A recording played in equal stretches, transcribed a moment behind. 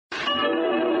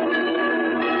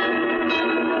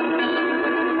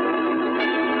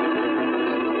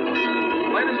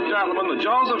gentlemen, the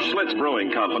Joseph Schlitz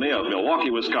Brewing Company of Milwaukee,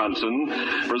 Wisconsin,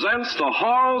 presents The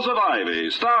Halls of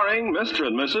Ivy, starring Mr.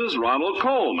 and Mrs. Ronald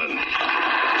Coleman.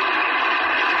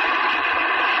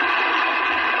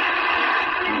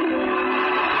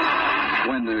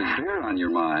 When there's beer on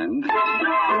your mind,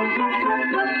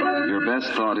 your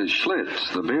best thought is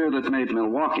Schlitz, the beer that made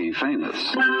Milwaukee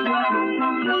famous.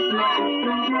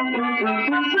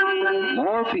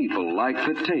 More people like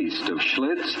the taste of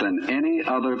Schlitz than any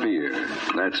other beer.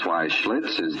 That's why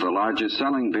Schlitz is the largest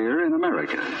selling beer in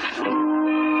America.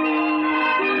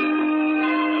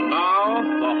 And now,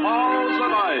 The Halls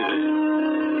of Ivy.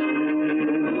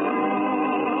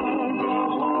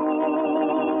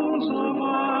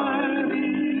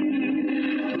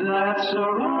 That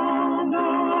surround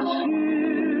us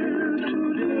here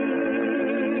today,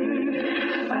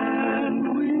 and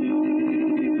we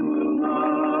will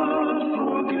not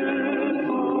forget,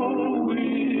 though we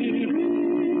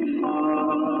be far,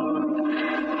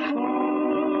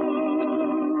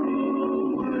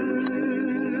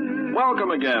 away.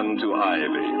 Welcome again to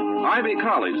Ivy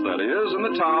College, that is, in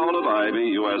the town of Ivy,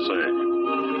 USA.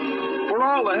 For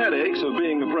all the headaches of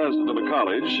being the president of a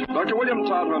college, Dr. William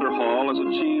Todhunter Hall has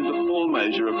achieved a full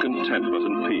measure of contentment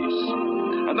and peace.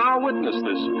 And now witness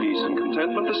this peace and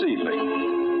contentment this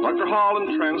evening. Dr. Hall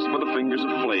entranced by the fingers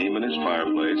of flame in his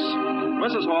fireplace.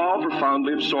 Mrs. Hall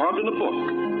profoundly absorbed in a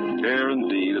book. Here,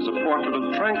 indeed, is a portrait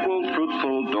of tranquil,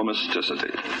 fruitful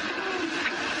domesticity.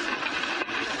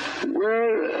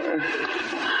 Well,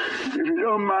 if you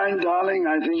don't mind, darling,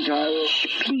 I think I'll...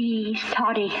 Please,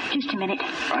 Toddy, just a minute.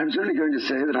 I was only going to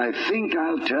say that I think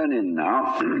I'll turn in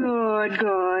now. Good.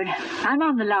 I'm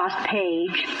on the last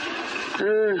page.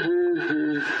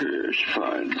 Yes,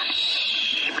 fine.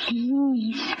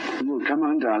 Please. Well, come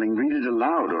on, darling, read it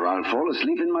aloud, or I'll fall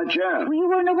asleep in my chair. Well, you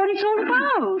won't know what it's all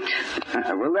about.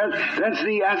 Well, that's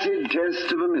the acid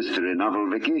test of a mystery novel,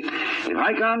 Vicky. If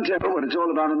I can't tell what it's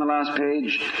all about on the last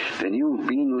page, then you've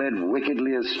been led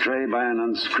wickedly astray by an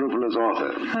unscrupulous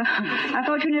author. I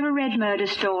thought you never read murder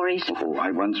stories. Oh,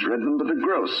 I once read them, but the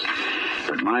gross.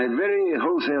 But my very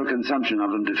wholesale consumption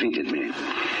of them defeated me.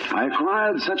 I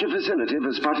acquired such a facility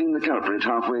for spotting the culprit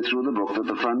halfway through the book that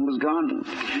the fun was gone.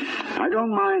 I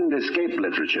don't mind escape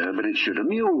literature, but it should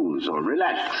amuse or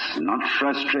relax, not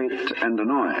frustrate and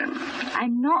annoy.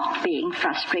 I'm not being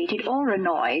frustrated or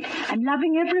annoyed. I'm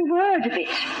loving every word of it.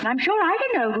 And I'm sure I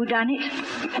don't know who done it.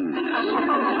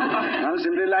 Well,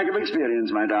 simply lack of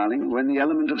experience, my darling. When the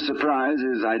element of surprise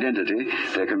is identity,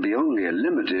 there can be only a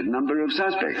limited number of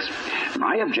suspects.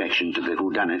 My objection to the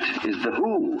whodunit is the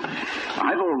who.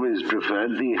 I've always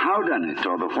preferred the howdunit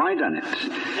or the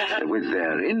whydunit, with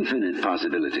their infinite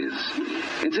possibilities.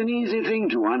 It's an easy thing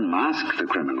to unmask the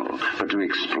criminal, but to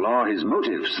explore his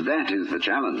motives, that is the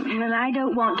challenge. Well, I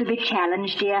don't want to be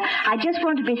challenged, dear. I just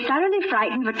want to be thoroughly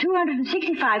frightened for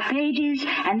 265 pages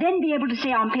and then be able to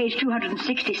say on page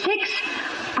 266,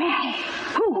 well,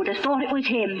 who would have thought it was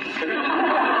him?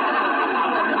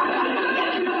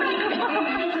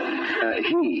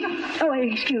 He. Oh,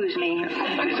 excuse me.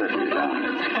 Certainly,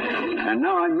 darling. And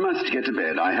now I must get to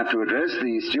bed. I have to address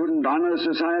the Student Honor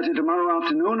Society tomorrow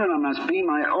afternoon, and I must be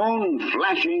my own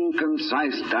flashing,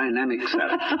 concise, dynamic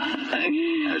self.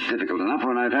 It's difficult enough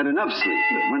when I've had enough sleep,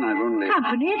 but when I've only...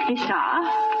 Company at this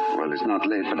hour? Well, it's not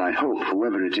late, but I hope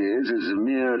whoever it is a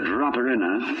mere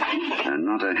dropper-inner and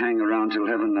not a hang-around till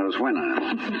heaven knows when-er.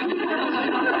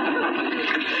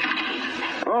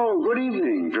 Oh, good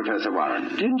evening, Professor Warren.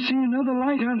 Didn't see another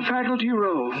light on Faculty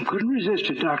Row. Couldn't resist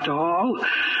it, Dr. Hall.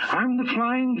 I'm the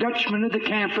Flying Dutchman of the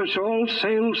campus, all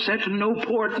sails set and no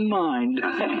port in mind.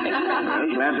 Well,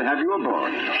 glad to have you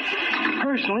aboard.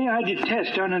 Personally, I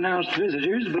detest unannounced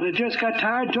visitors, but I just got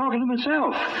tired talking to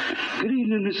myself. Good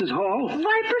evening, Mrs. Hall.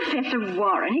 Why, Professor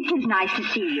Warren, it is nice to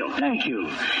see you. Thank you.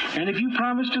 And if you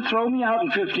promise to throw me out in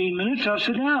 15 minutes, I'll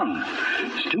sit down.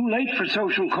 It's too late for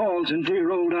social calls in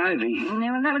dear old Ivy.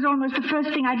 Well, that was almost the first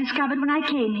thing I discovered when I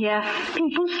came here.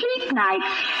 People sleep nights.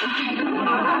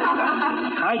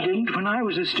 I didn't when I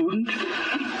was a student.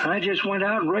 I just went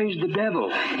out and raised the devil.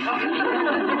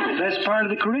 That's part of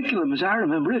the curriculum, as I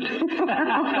remember it.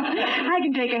 I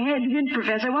can take a head hint,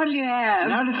 Professor. What do you have?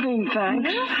 Not a thing,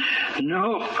 thanks.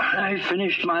 No, I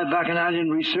finished my bacchanalian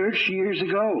research years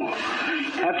ago.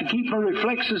 Have to keep my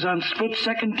reflexes on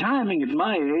split-second timing at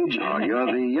my age. Oh, you're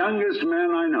the youngest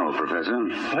man I know, Professor.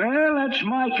 Well, that's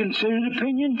my considered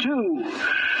opinion, too.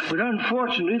 But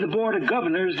unfortunately, the Board of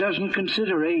Governors doesn't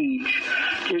consider age,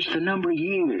 just the number of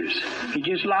years. You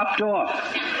just lopped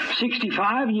off.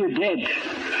 65 and you're dead.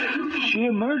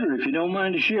 sheer murder, if you don't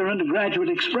mind a sheer undergraduate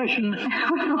expression.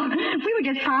 Well, we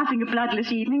were just passing a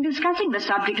bloodless evening discussing the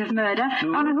subject of murder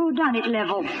on a whodunit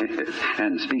level.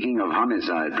 And speaking of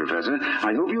homicide, Professor,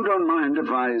 I hope you don't mind if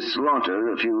I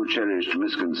slaughter a few cherished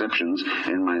misconceptions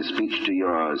in my speech to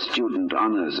your Student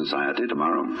Honor Society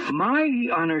tomorrow. My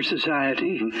honor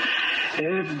society?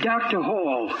 Dr.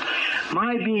 Hall,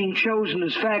 my being chosen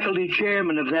as faculty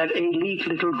chairman of that elite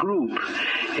little group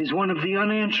is one of the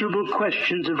unanswerable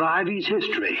questions of Ivy's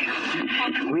history.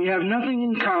 We have nothing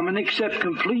in common except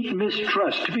complete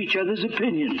mistrust of each other's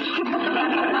opinions.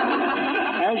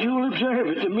 As you'll observe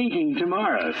at the meeting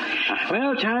tomorrow.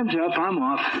 Well, time's up. I'm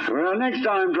off. Well, next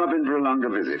time, drop in for a longer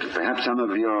visit. Perhaps some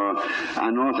of your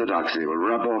unorthodoxy will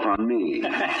rub off on me.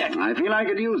 I feel I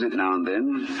could use it now and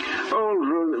then. Old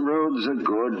roads are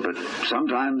good, but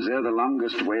sometimes they're the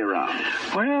longest way around.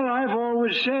 Well, I've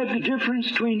always said the difference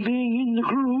between being in the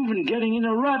groove and getting in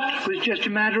a rut was just a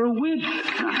matter of width.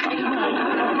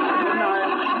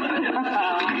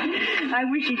 I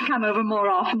wish he'd come over more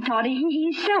often, Toddy.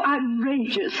 He's so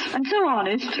outrageous and so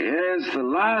honest. Yes, the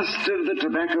last of the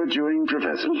tobacco-chewing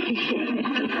professors.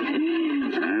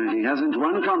 He hasn't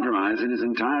one compromise in his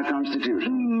entire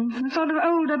constitution. A sort of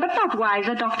older but not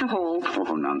wiser Dr. Hall.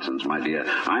 Oh, nonsense, my dear.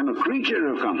 I'm a creature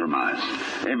of compromise.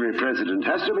 Every president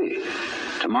has to be.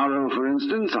 Tomorrow, for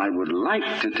instance, I would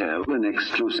like to tell an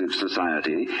exclusive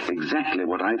society exactly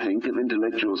what I think of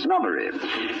intellectual snobbery.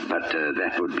 But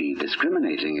that would be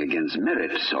discriminating against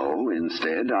merit. So,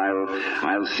 instead,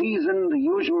 I'll season the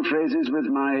usual phrases with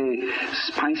my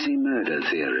spicy murder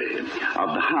theory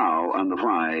of the how and the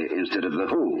why instead of the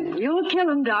who. You'll kill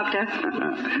him, Doctor.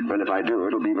 Well, if I do,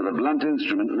 it'll be with a blunt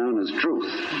instrument known as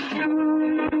truth.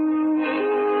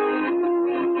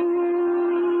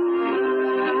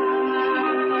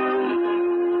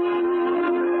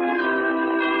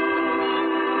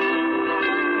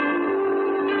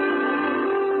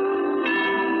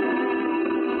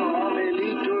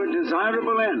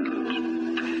 Desirable end.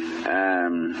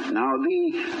 Now,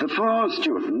 the four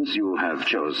students you have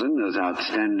chosen as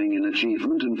outstanding in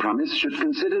achievement and promise should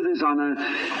consider this honor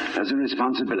as a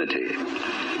responsibility.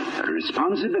 A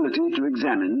responsibility to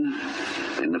examine,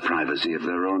 in the privacy of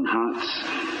their own hearts,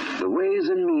 the ways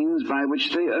and means by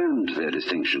which they earned their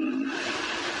distinction.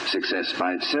 Success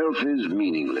by itself is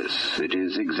meaningless. It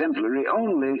is exemplary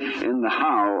only in the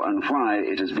how and why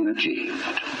it has been achieved.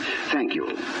 Thank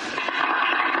you.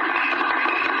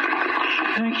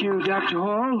 Thank you, Dr.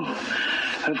 Hall.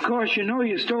 Of course, you know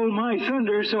you stole my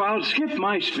thunder, so I'll skip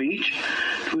my speech.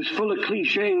 It was full of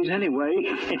cliches anyway.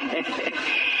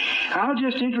 I'll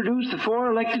just introduce the four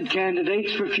elected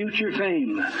candidates for future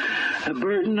fame. A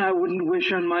burden I wouldn't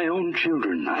wish on my own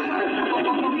children.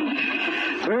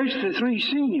 First, the three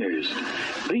seniors.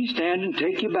 Please stand and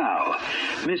take your bow.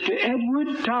 Mr.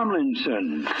 Edward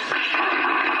Tomlinson.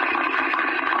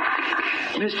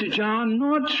 Mr. John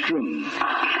Nordstrom.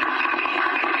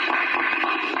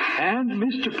 And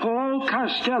Mr. Paul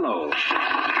Costello.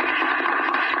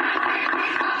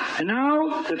 And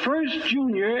now, the first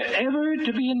junior ever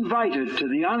to be invited to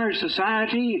the Honor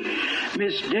Society,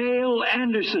 Miss Dale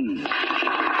Anderson.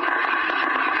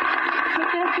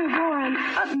 Professor Warren,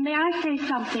 may I say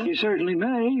something? You certainly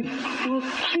may. Well,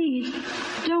 please,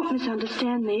 don't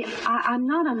misunderstand me. I'm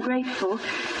not ungrateful,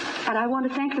 and I want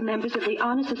to thank the members of the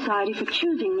Honor Society for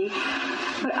choosing me.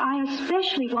 But I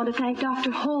especially want to thank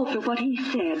Dr. Hall for what he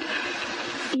said.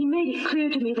 He made it clear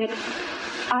to me that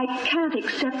I can't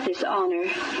accept this honor.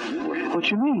 What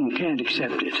you mean you can't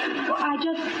accept it? Well,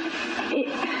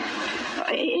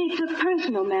 it's a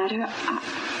personal matter.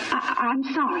 I'm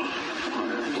sorry.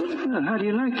 Well, how do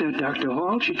you like that, Dr.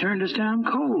 Hall? She turned us down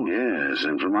cold. Yes,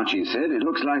 and from what she said, it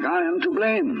looks like I am to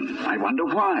blame. I wonder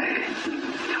why.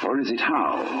 Or is it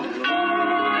how?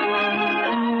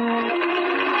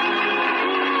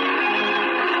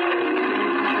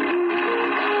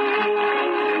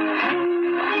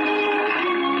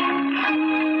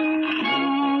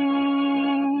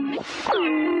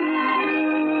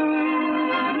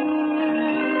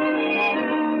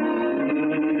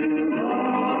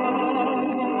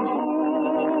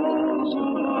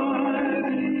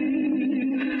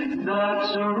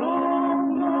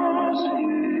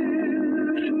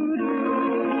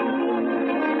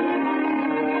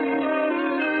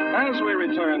 As we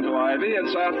return to Ivy,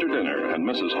 it's after dinner, and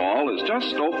Mrs. Hall is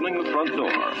just opening the front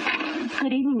door.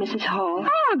 Good evening, Mrs. Hall.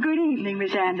 Oh, good evening,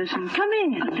 Miss Anderson. Come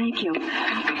in. Thank you.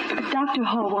 Dr.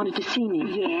 Hall wanted to see me.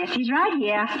 Yes, he's right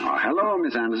here. Oh, hello,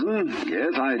 Miss Anderson.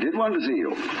 Yes, I did want to see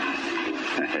you.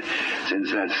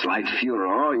 Since that slight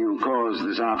furor you caused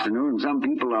this afternoon, some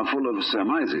people are full of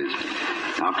surmises.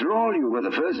 After all, you were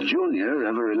the first junior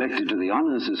ever elected to the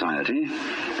Honor Society,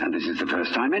 and this is the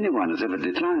first time anyone has ever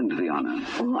declined the honor.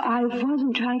 Well, I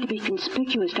wasn't trying to be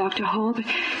conspicuous, Dr. Hall, but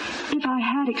if I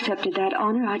had accepted that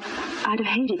honor, I'd have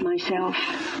hated myself.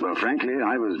 Well, frankly,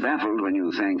 I was baffled when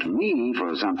you thanked me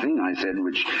for something I said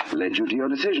which led you to your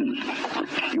decision.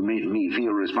 You made me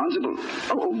feel responsible.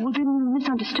 Oh, well, then you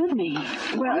misunderstood me.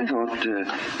 Well, I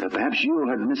thought perhaps you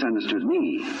had misunderstood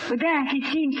me. But that, it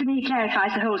seems to me,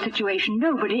 clarifies the whole situation.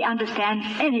 Nobody understands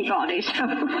anybody, so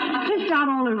let's start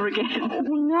all over again.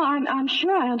 Well, no, I'm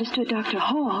sure I understood Dr.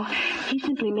 Hall. He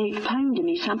simply made plain to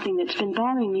me something that's been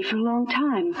bothering me for a long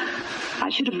time. I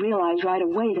should have realized right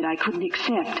away that I couldn't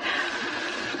accept.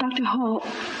 Dr. Hall,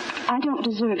 I don't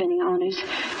deserve any honors.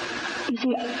 You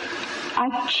see,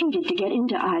 I cheated to get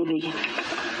into Ivy.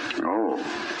 Oh.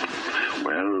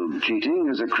 Well, cheating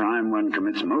is a crime one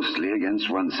commits mostly against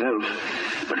oneself.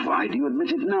 But why do you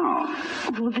admit it now?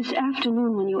 Well, this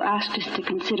afternoon when you asked us to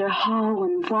consider how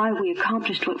and why we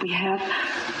accomplished what we have,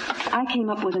 I came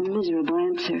up with a miserable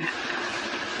answer.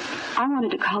 I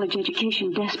wanted a college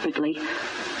education desperately.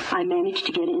 I managed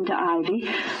to get into Ivy,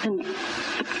 and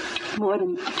for more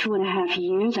than 2.5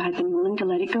 years I've been willing to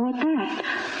let it go at that.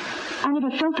 I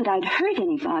never felt that I'd hurt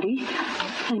anybody.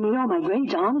 I made all my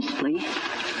grades honestly.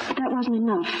 But that wasn't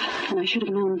enough, and I should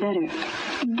have known better.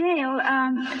 Dale,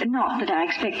 not that I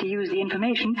expect to use the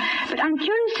information, but I'm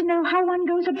curious to know how one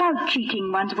goes about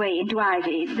cheating one's way into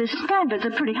Ivy. The standards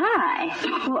are pretty high.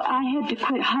 Well, I had to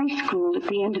quit high school at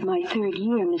the end of my 3rd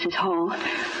year, Mrs. Hall.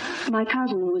 My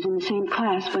cousin, who was in the same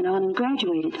class, went on and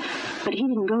graduated, but he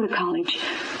didn't go to college.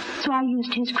 So I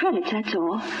used his credits, that's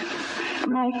all.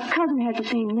 My cousin had the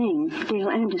same name, Dale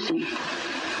Anderson.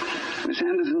 Miss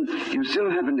Anderson, you still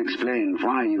haven't explained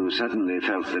why you suddenly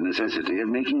felt the necessity of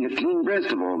making a clean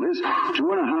breast of all this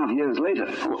 2.5 years later.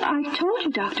 I told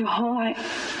you, Dr. Hall,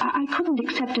 I couldn't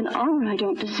accept an honor I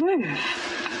don't deserve.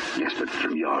 Yes, but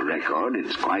from your record,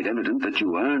 it's quite evident that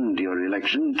you earned your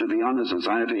election to the Honor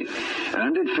Society.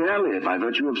 Earned it fairly by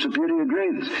virtue of superior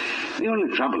grades. The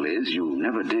only trouble is you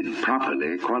never did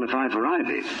properly qualify for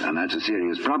Ivy, and that's a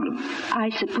serious problem.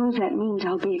 I suppose that means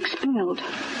I'll be expelled.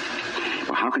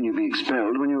 Well, how can you be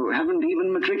expelled when you haven't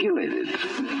even matriculated?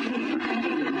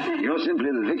 You're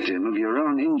simply the victim of your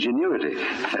own ingenuity.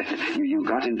 You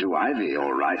got into Ivy,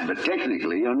 all right, but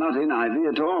technically you're not in Ivy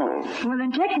at all. Well,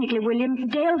 then technically, William,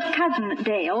 Dale's cousin,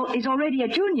 Dale, is already a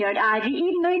junior at Ivy,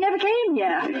 even though he never came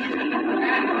here.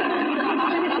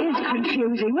 It is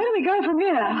confusing. Where do we go from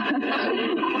here?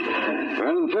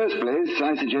 Well, in the first place,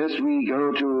 I suggest we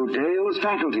go to Dale's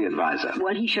faculty advisor.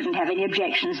 Well, he shouldn't have any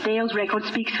objections. Dale's record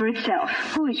speaks for itself.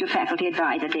 Who is your faculty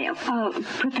advisor, Dale?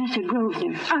 Professor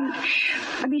Grosvenor. Shh.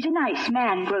 He's a nice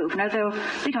man, Grosvenor, though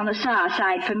a bit on the sour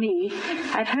side for me.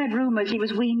 I've heard rumors he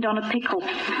was weaned on a pickle.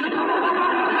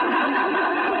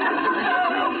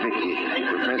 Vicky,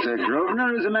 Professor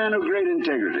Grosvenor is a man of great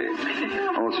integrity,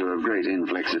 also of great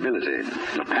inflexibility,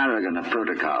 a paragon of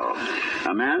protocol,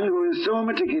 a man who is so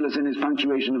meticulous in his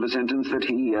punctuation of a sentence that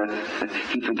he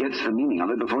forgets the meaning of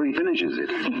it before he finishes it.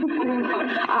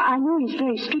 I know he's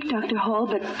very strict, Dr. Hall,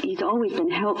 but he's always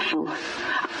been helpful.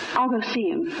 I'll go see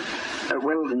him.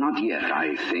 Well, not yet,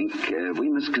 I think. We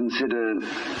must consider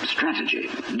strategy.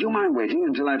 Do you mind waiting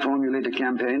until I formulate a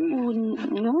campaign? Oh,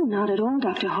 no, not at all,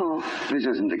 Dr. Hall. This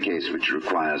isn't a case which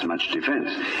requires much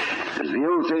defense. As the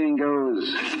old saying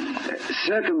goes,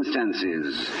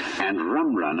 circumstances and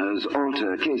rum runners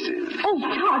alter cases. Oh,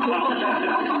 Todd!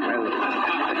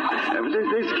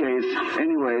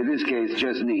 Well, this case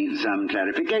just needs some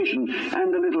clarification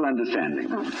and a little understanding.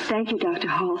 Oh, thank you, Dr.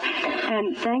 Hall.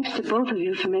 And thanks to both of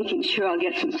you for making sure I'll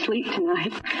get some sleep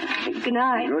tonight. Good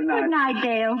night. Good night. Good night,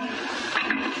 Dale.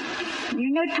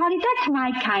 You know, Toddy, that's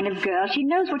my kind of girl. She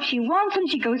knows what she wants and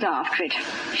she goes after it.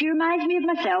 She reminds me of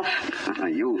myself.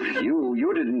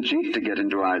 You didn't cheat to get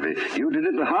into Ivy. You did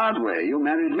it the hard way. You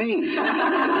married me.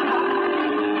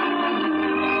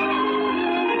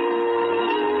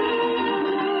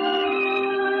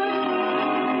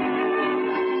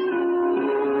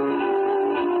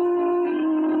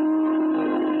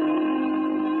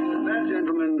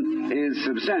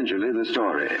 Substantially the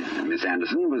story. Miss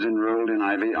Anderson was enrolled in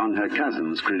Ivy on her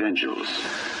cousin's credentials.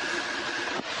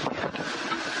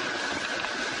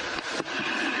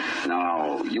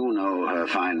 Now, You know her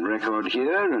fine record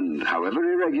here, and however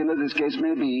irregular this case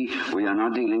may be, we are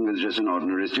not dealing with just an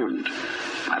ordinary student.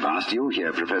 I've asked you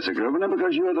here, Professor Grosvenor,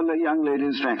 because you are the young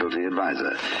lady's faculty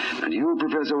advisor. And you,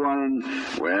 Professor Warren,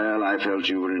 well, I felt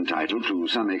you were entitled to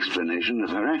some explanation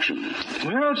of her action.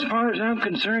 Well, as far as I'm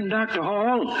concerned, Dr.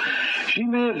 Hall, she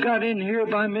may have got in here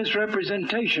by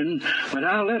misrepresentation, but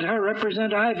I'll let her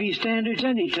represent Ivy standards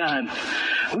any time.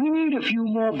 We need a few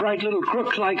more bright little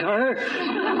crooks like her.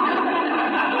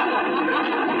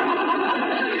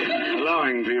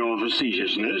 Allowing for your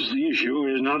facetiousness, the issue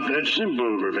is not that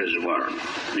simple, Professor Warren.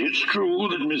 It's true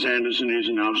that Miss Anderson is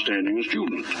an outstanding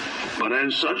student, but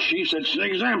as such, she sets an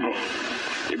example.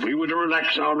 If we were to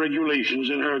relax our regulations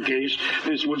in her case,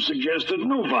 this would suggest that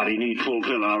nobody need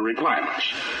fulfill our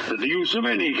requirements, that the use of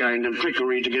any kind of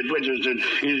trickery to get registered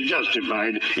is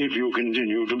justified if you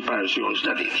continue to pass your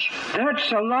studies.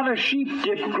 That's a lot of sheep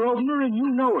dip, Grosvenor, and you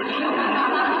know it.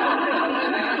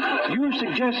 You're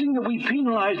suggesting that we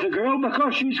penalize the girl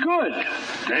because she's good.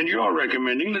 And you're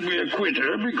recommending that we acquit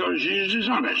her because she's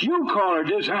dishonest. You call her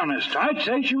dishonest. I'd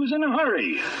say she was in a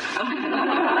hurry.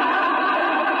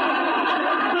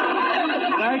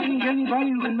 I think anybody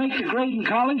who can make the grade in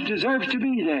college deserves to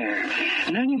be there.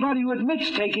 And anybody who admits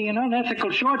taking an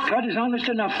unethical shortcut is honest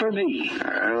enough for me.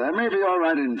 That may be all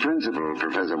right in principle,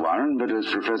 Professor Warren, but as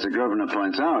Professor Grosvenor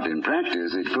points out, in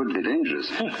practice, it could be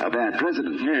dangerous. A bad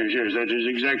precedent. Yes, that is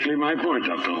exactly my point,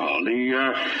 Dr. Hall.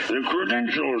 The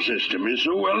credential system is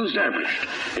so well established,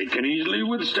 it can easily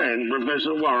withstand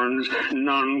Professor Warren's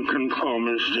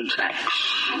nonconformist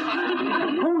attacks.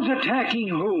 Who's attacking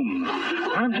whom?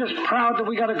 I'm just proud that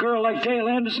we got a girl like Dale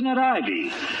Anderson at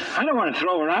Ivy. I don't want to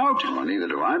throw her out. Well, neither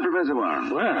do I, Professor Warren.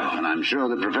 Well. And I'm sure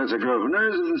that Professor Grosvenor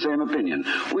is of the same opinion.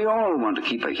 We all want to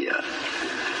keep her here.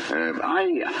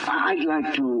 I'd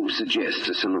like to suggest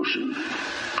a solution.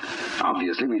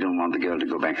 Obviously, we don't want the girl to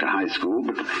go back to high school,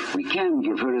 but we can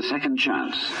give her a second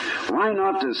chance. Why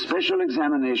not a special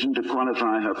examination to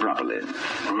qualify her properly? Well,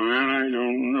 I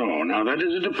don't know. Now, that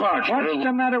is a departure. What's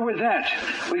the matter with that?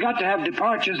 We got to have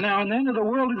departures now and then, or the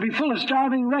world would be full of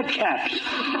starving redcaps.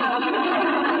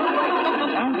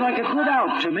 Sounds like a good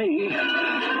out to me.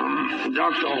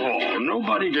 Dr. Hall,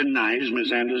 nobody denies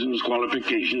Miss Anderson's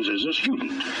qualifications as a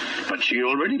student, but she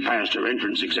already passed her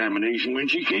entrance examination when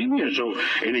she came here, so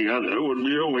any other would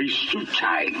be a waste of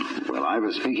time. Well, I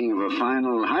was speaking of a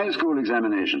final high school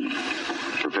examination,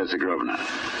 Professor Grosvenor.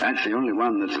 That's the only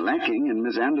one that's lacking in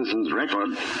Miss Anderson's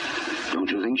record. Don't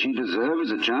you think she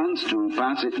deserves a chance to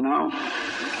pass it now?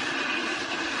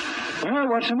 Well,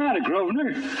 what's the matter,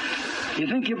 Grosvenor? You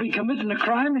think you'll be committing a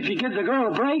crime if you give the girl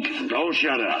a break? Oh,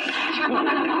 shut up.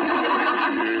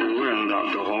 Well,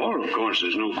 Dr. Hall, of course,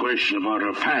 there's no question about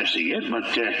her passing it, but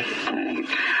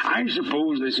I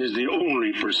suppose this is the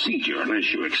only procedure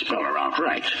unless you expel her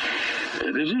outright.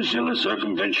 This is still a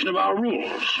circumvention of our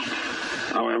rules.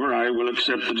 However, I will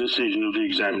accept the decision of the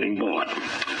examining board.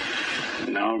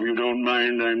 Now, if you don't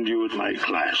mind, I'm due at my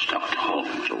class, Dr. Hall.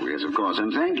 Oh, yes, of course.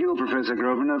 And thank you, Professor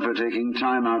Grosvenor, for taking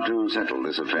time out to settle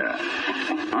this affair.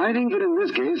 I think that in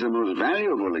this case, the most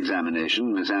valuable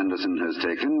examination Miss Anderson has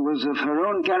taken was of her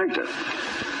own character.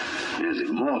 As if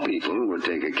more people would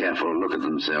take a careful look at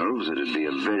themselves, it would be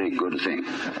a very good thing.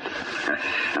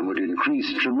 And would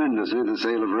increase tremendously the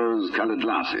sale of rose-colored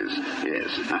glasses.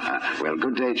 Yes. Well,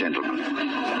 good day, gentlemen.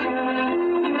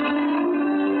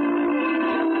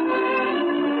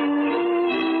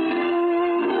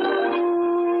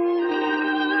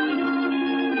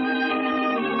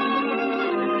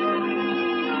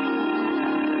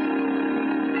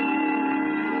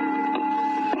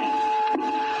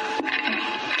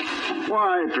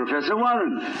 Why, Professor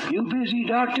Warren. You busy,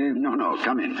 Doctor? No,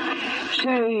 come in.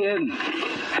 Say,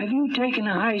 have you taken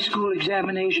a high school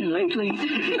examination lately?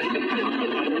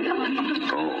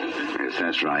 Oh, yes,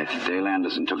 that's right. Dale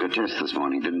Anderson took a test this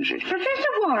morning, didn't she? Professor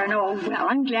Warren, oh, well,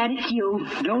 I'm glad it's you.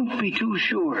 Don't be too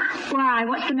sure. Why,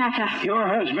 what's the matter? Your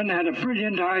husband had a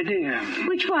brilliant idea.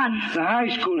 Which one? The high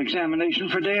school examination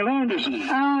for Dale Anderson.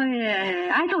 Oh,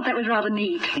 yeah. I thought that was rather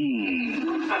neat.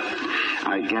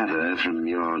 I gather from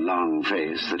your long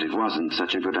face that it wasn't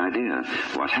such a good idea.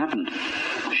 What happened?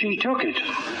 She took it.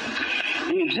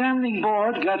 The examining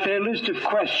board got their list of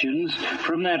questions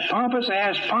from that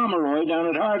pompous-ass Pomeroy down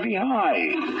at Harvey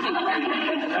High.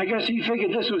 I guess he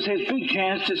figured this was his big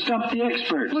chance to stump the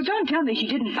experts. Well, don't tell me she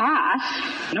didn't pass.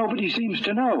 Nobody seems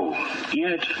to know,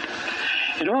 yet.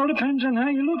 It all depends on how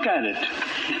you look at it.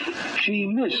 She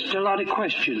missed a lot of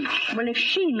questions. Well, if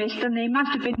she missed them, they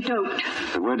must have been doped.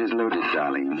 The word is loaded,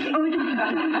 darling. Oh, it is.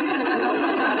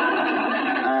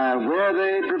 Were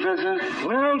they, Professor?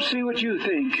 Well, see what you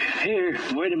think. Here,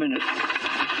 wait a minute.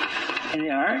 Here they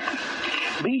are.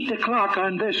 Beat the clock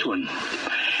on this one.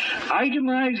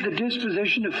 Itemize the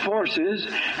disposition of forces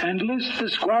and list the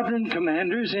squadron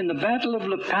commanders in the Battle of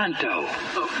Lepanto.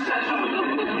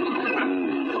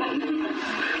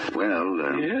 Well,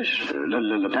 Yes?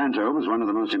 Lepanto was one of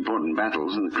the most important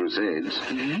battles in the Crusades.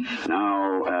 Mm-hmm.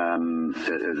 Now,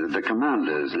 the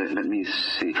commanders, let me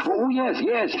see. Oh, yes.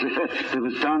 There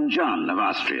was Don John of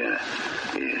Austria.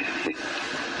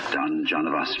 Don John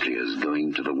of Austria is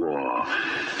going to the war.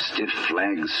 Stiff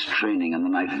flags straining in the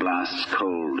night blasts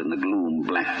cold, in the gloom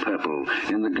black purple,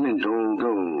 in the glint all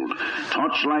gold.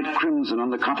 Torchlight crimson on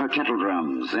the copper kettle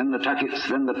drums, then the tuckets,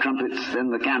 then the trumpets, then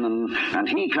the cannon, and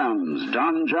he comes,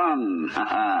 Don John,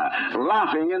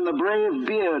 laughing in the brave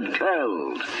beard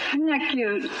curled. Isn't that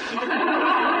cute?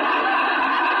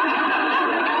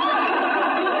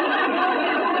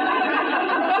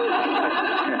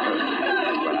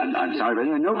 I'm sorry, but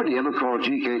nobody ever called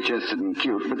G.K. Chesterton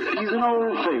cute, but he's an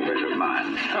old favorite of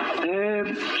mine.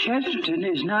 Chesterton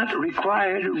is not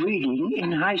required reading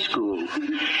in high school.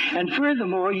 And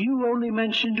furthermore, you only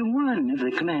mentioned one of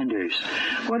the commanders.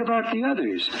 What about the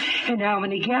others? And how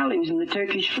many galleys in the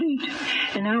Turkish fleet?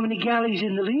 And how many galleys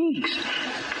in the leagues?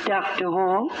 Dr.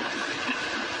 Hall?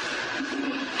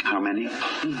 How many?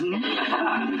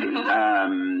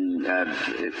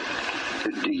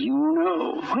 Do you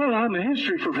know? Well, I'm a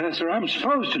history professor. I'm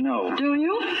supposed to know. Do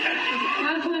you?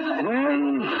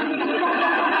 Well,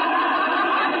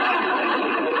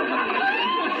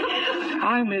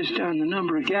 I missed on the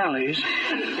number of galleys.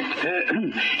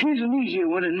 Here's an easier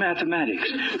one in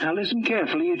mathematics. Now listen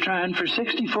carefully. You're trying for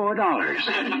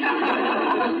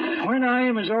 $64. When I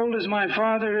am as old as my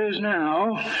father is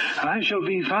now, I shall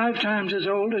be 5 times as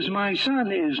old as my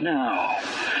son is now.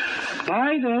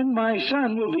 By then, my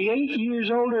son will be 8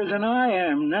 years older than I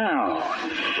am now.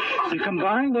 The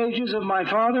combined ages of my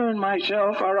father and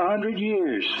myself are 100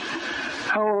 years.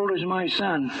 How old is my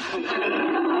son?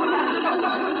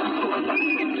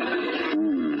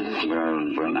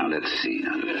 Well, now let's see.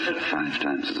 5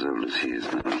 times as old as he is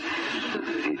now.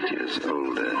 8 years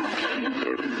older.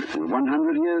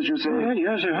 100 years, you say?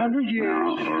 Yes, 100 years.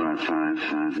 No, all right,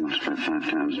 5 multiplied 5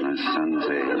 times my son's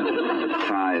age.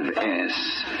 5s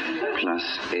plus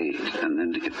 8, and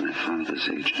then to get my father's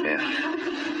age, F.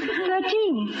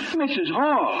 13. Mrs.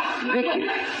 Hall. Vicky.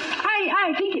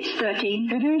 I think it's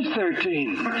 13. It is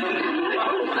 13.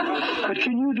 But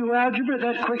can you do algebra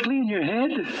that quickly in your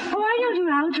head? Oh, I don't do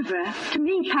algebra. To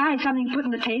me, pi is something put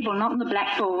on the table, not on the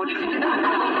blackboard.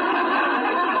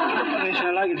 Yes,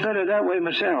 I like it better that way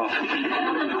myself.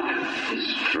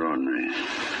 Extraordinary.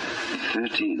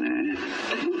 13, eh?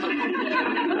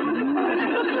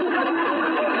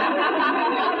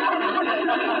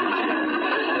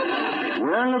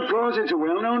 Well, of course, it's a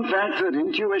well-known fact that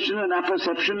intuition and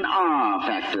apperception are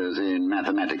factors in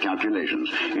mathematic calculations.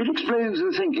 It explains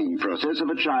the thinking process of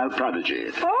a child prodigy.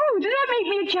 Oh, did that make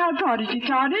me a child prodigy,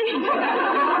 Toddy?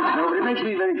 No, but it makes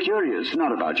me very curious.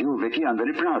 Not about you, Vicky. I'm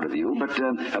very proud of you. But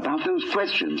about those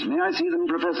questions. May I see them,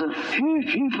 Professor? Here,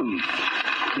 keep them.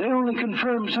 They only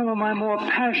confirm some of my more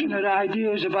passionate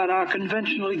ideas about our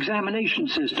conventional examination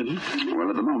system. Well,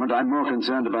 at the moment, I'm more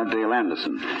concerned about Dale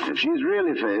Anderson. If she's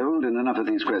really failed in enough of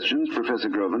these questions, Professor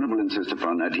Grosvenor will insist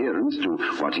upon adherence to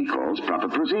what he calls proper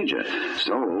procedure.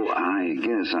 So, I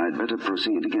guess I'd better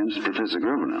proceed against Professor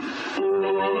Grosvenor.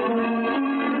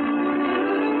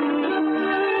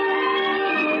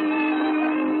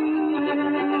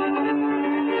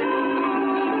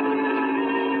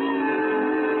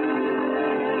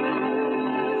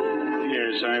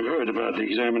 I've heard about the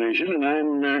examination,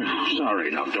 and I'm sorry,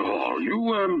 Dr. Hall.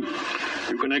 You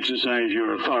can exercise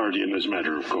your authority in this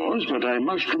matter, of course, but I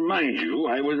must remind you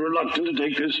I was reluctant to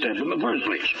take this step in the first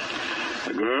place.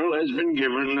 The girl has been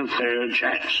given a fair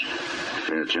chance.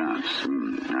 Fair chance.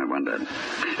 I wonder.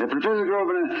 Professor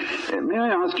Grosvenor, may I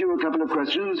ask you a couple of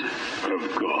questions?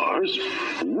 Of course.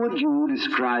 Would you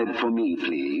describe for me,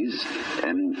 please,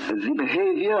 the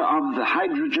behavior of the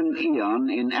hydrogen ion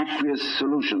in aqueous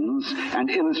solutions and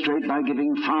illustrate by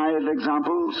giving 5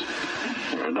 examples?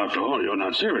 Dr. Hall, you're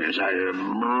not serious.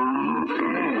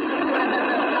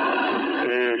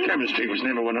 Chemistry was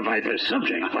never one of my best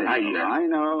subjects, but I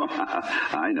know.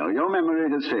 I know. Your memory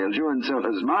has failed you, and so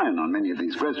has mine on many of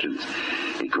these questions.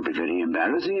 It could be very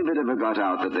embarrassing if it ever got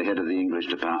out that the head of the English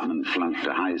department flunked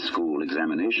a high school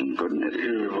examination, couldn't it?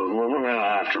 Well,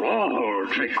 after all,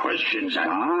 trick questions.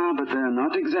 But they're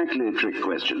not exactly trick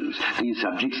questions. These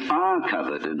subjects are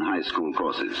covered in high school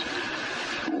courses.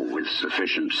 With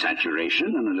sufficient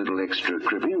saturation and a little extra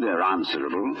cribbing, they're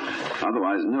answerable.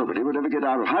 Otherwise, nobody would ever get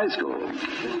out of high school.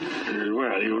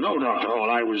 Well, you know, Dr. Hall,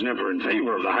 I was never in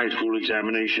favor of the high school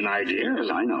examination idea.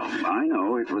 Yes, I know. I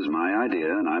know it was my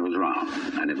idea, and I was wrong.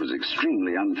 And it was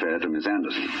extremely unfair to Miss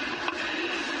Anderson.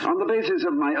 On the basis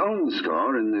of my own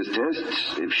score in this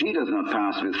test, if she does not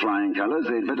pass with flying colors,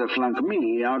 they'd better flunk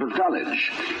me out of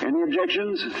college. Any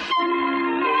objections?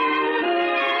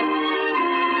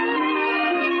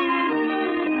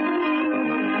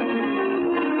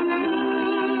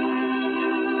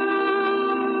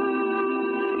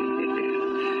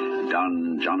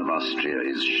 Don John of Austria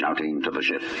is shouting to the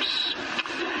ships.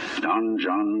 Don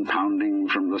John pounding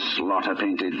from the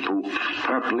slaughter-painted poop,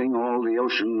 purpling all the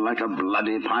ocean like a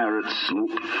bloody pirate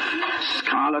sloop,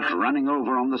 scarlet running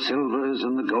over on the silvers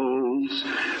and the golds,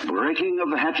 breaking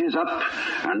of the hatches up,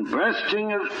 and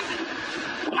bursting of...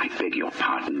 Oh, I beg your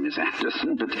pardon, Miss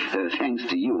Anderson, but thanks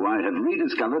to you, I have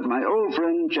rediscovered my old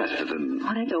friend Chesterton.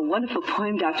 Oh, that's a wonderful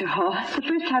poem, Dr. Hall. It's the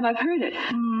first time I've heard it.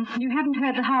 You haven't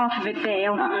heard the half of it,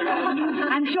 Vale.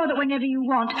 I'm sure that whenever you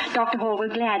want, Dr. Hall will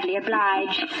gladly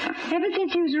oblige. Ever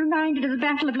since he was reminded of the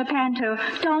Battle of Lepanto,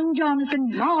 Don John has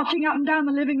been marching up and down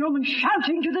the living room and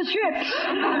shouting to the ships.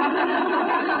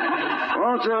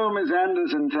 Also, Miss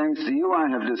Anderson, thanks to you, I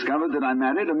have discovered that I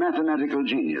married a mathematical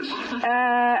genius.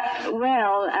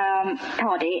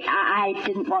 Toddy, I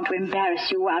didn't want to embarrass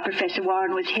you while Professor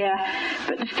Warren was here,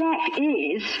 but the fact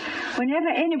is, whenever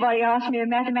anybody asks me a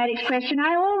mathematics question,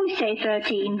 I always say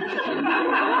 13. It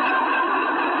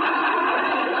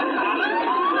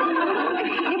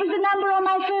was the number on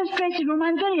my first dressing room.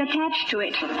 I'm very attached to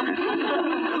it.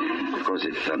 Of course,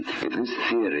 if this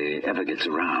theory ever gets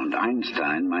around,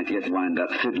 Einstein might yet wind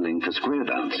up fiddling for square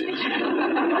dances.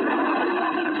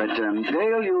 But,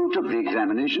 Dale, you took the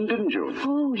examination, didn't you?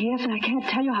 Oh, yes, and I can't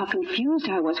tell you how confused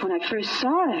I was when I first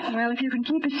saw it. Well, if you can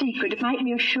keep a secret, it might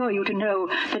reassure you to know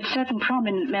that certain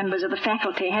prominent members of the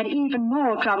faculty had even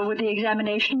more trouble with the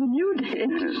examination than you did.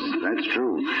 Yes, that's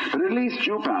true. But at least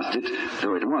you passed it,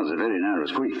 though it was a very narrow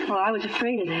squeak. Well, I was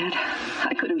afraid of that.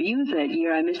 I could have used that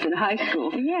year I missed in high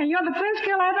school. Yeah, you're the first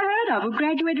girl I ever heard of who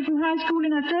graduated from high school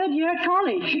in her third year at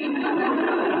college.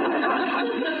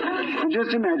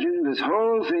 Just imagine this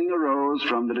whole thing arose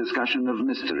from the discussion of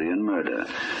mystery and murder,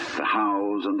 the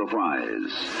hows and the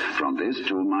whys. From this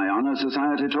to my honor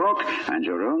society talk and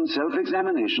your own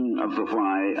self-examination of the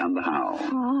why and the how. Oh,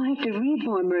 I'll have to read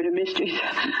more murder mysteries.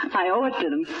 I owe it to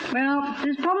them. Well,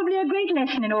 there's probably a great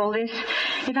lesson in all this,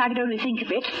 if I could only think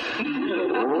of it.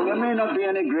 Oh, there may not be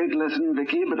any great lesson,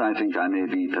 Vicky, but I think I may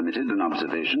be permitted an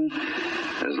observation.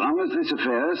 As long as this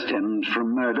affair stemmed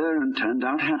from murder and turned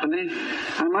out happily,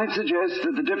 I might suggest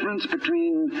that the difference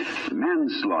between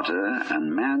manslaughter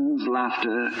and man's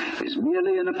laughter is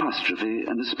merely an apostrophe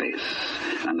and a space,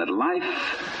 and that life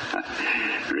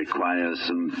requires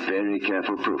some very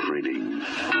careful proofreading.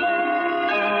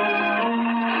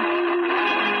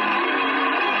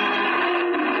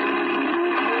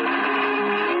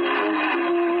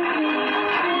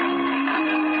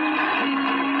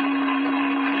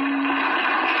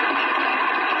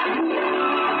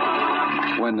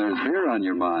 When there's beer on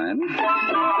your mind,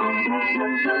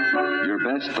 your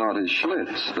best thought is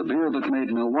Schlitz, the beer that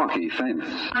made Milwaukee famous.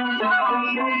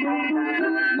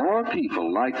 More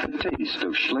people like the taste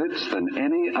of Schlitz than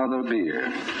any other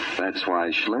beer. That's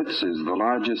why Schlitz is the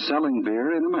largest selling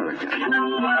beer in America.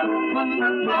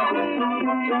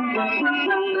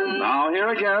 Now, here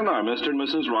again are Mr. and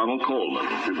Mrs. Ronald Coleman.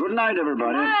 Good night,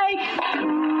 everybody. Bye.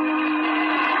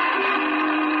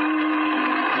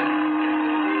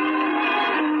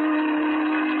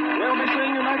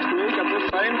 Next week at the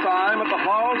same time at the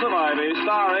Halls of Ivy,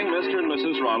 starring Mr. and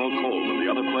Mrs. Ronald Coleman.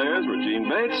 The other players were Gene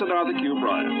Bates and Arthur Q.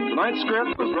 Bryan. Tonight's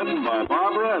script was written by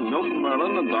Barbara and Milton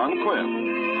Merlin and Don Quinn.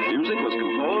 Music was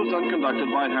composed and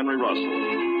conducted by Henry Russell.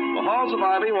 The Halls of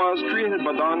Ivy was created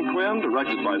by Don Quinn,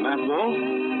 directed by Nat Wolf,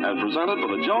 and presented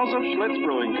by the Joseph Schlitz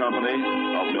Brewing Company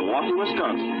of Milwaukee,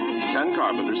 Wisconsin. Ken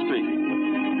Carpenter speaking.